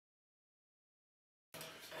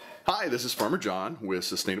Hi, this is Farmer John with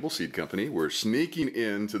Sustainable Seed Company. We're sneaking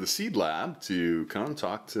into the seed lab to come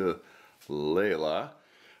talk to Layla.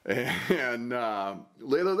 And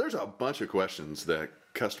Layla, there's a bunch of questions that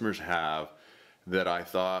customers have that I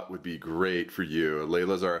thought would be great for you.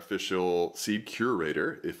 Layla's our official seed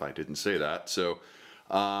curator, if I didn't say that. So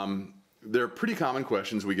they're pretty common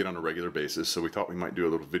questions we get on a regular basis, so we thought we might do a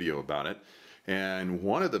little video about it. And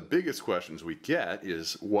one of the biggest questions we get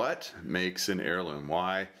is, what makes an heirloom?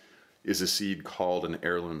 Why is a seed called an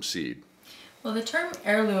heirloom seed? Well, the term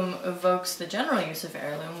heirloom evokes the general use of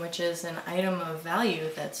heirloom, which is an item of value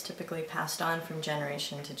that's typically passed on from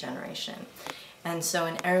generation to generation. And so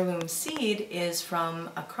an heirloom seed is from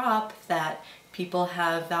a crop that people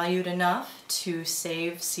have valued enough to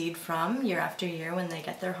save seed from year after year when they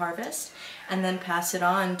get their harvest, and then pass it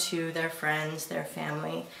on to their friends, their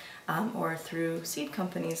family, or through seed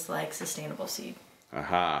companies like Sustainable Seed.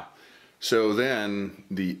 Aha. So then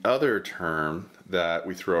the other term that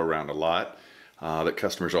we throw around a lot, that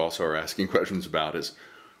customers also are asking questions about, is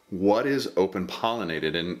what is open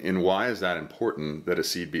pollinated, and why is that important that a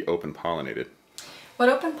seed be open pollinated? What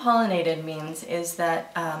open pollinated means is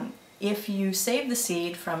that if you save the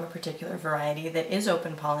seed from a particular variety that is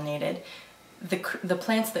open pollinated, the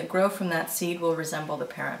plants that grow from that seed will resemble the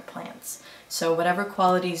parent plants. So whatever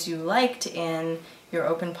qualities you liked in your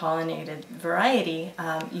open pollinated variety,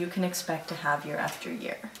 you can expect to have year after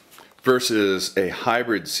year. Versus a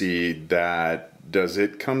hybrid seed, does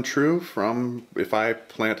it come true from, if I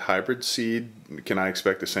plant hybrid seed, can I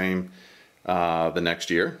expect the same the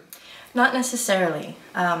next year? Not necessarily,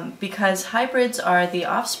 because hybrids are the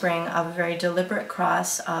offspring of a very deliberate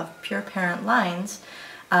cross of pure parent lines,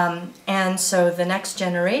 and so the next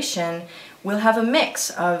generation will have a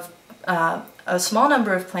mix of a small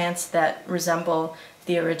number of plants that resemble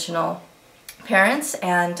the original parents,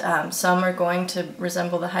 and some are going to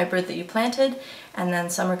resemble the hybrid that you planted, and then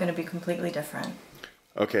some are going to be completely different.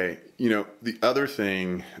 Okay, the other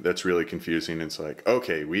thing that's really confusing is like,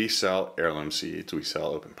 okay, we sell heirloom seeds, we sell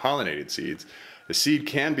open pollinated seeds. The seed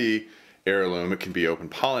can be heirloom, it can be open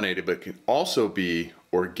pollinated, but it can also be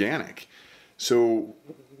organic. So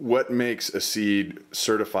what makes a seed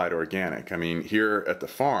certified organic? I mean, here at the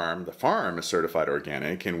farm is certified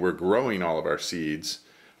organic, and we're growing all of our seeds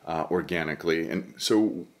organically. And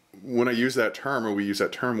so when I use that term, or we use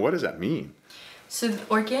that term, what does that mean? So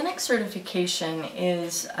organic certification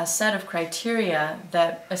is a set of criteria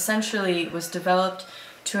that essentially was developed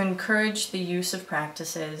to encourage the use of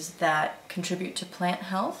practices that contribute to plant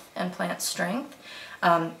health and plant strength,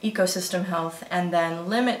 ecosystem health, and then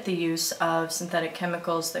limit the use of synthetic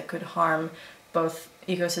chemicals that could harm both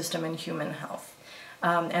ecosystem and human health.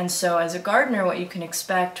 And so as a gardener, what you can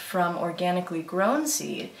expect from organically grown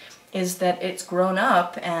seed is that it's grown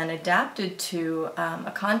up and adapted to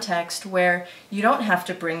a context where you don't have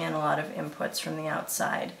to bring in a lot of inputs from the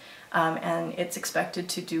outside. And it's expected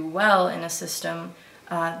to do well in a system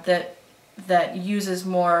that uses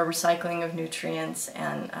more recycling of nutrients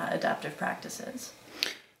and adaptive practices.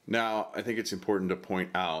 Now, I think it's important to point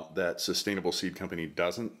out that Sustainable Seed Company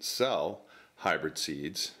doesn't sell hybrid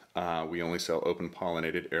seeds. We only sell open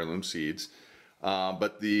pollinated heirloom seeds.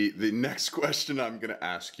 But the next question I'm going to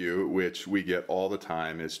ask you, which we get all the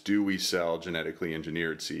time, is, do we sell genetically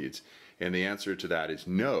engineered seeds? And the answer to that is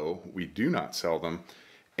no, we do not sell them.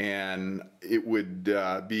 And it would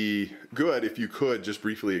be good if you could just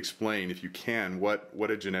briefly explain, if you can, what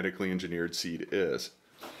a genetically engineered seed is.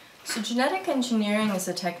 So genetic engineering is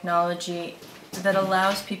a technology that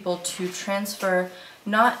allows people to transfer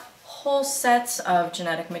not whole sets of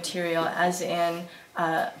genetic material, as in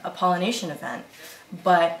a pollination event,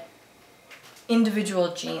 but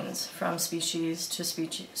individual genes from species to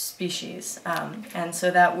species. And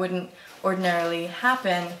so that wouldn't ordinarily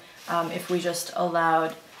happen if we just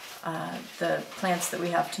allowed the plants that we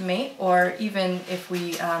have to mate, or even if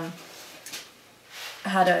we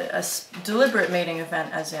had a deliberate mating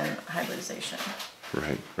event, as in hybridization.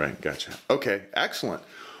 Right, gotcha. Okay, excellent.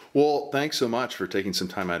 Well, thanks so much for taking some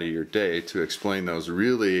time out of your day to explain those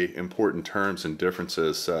really important terms and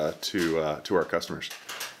differences to our customers.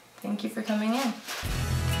 Thank you for coming in.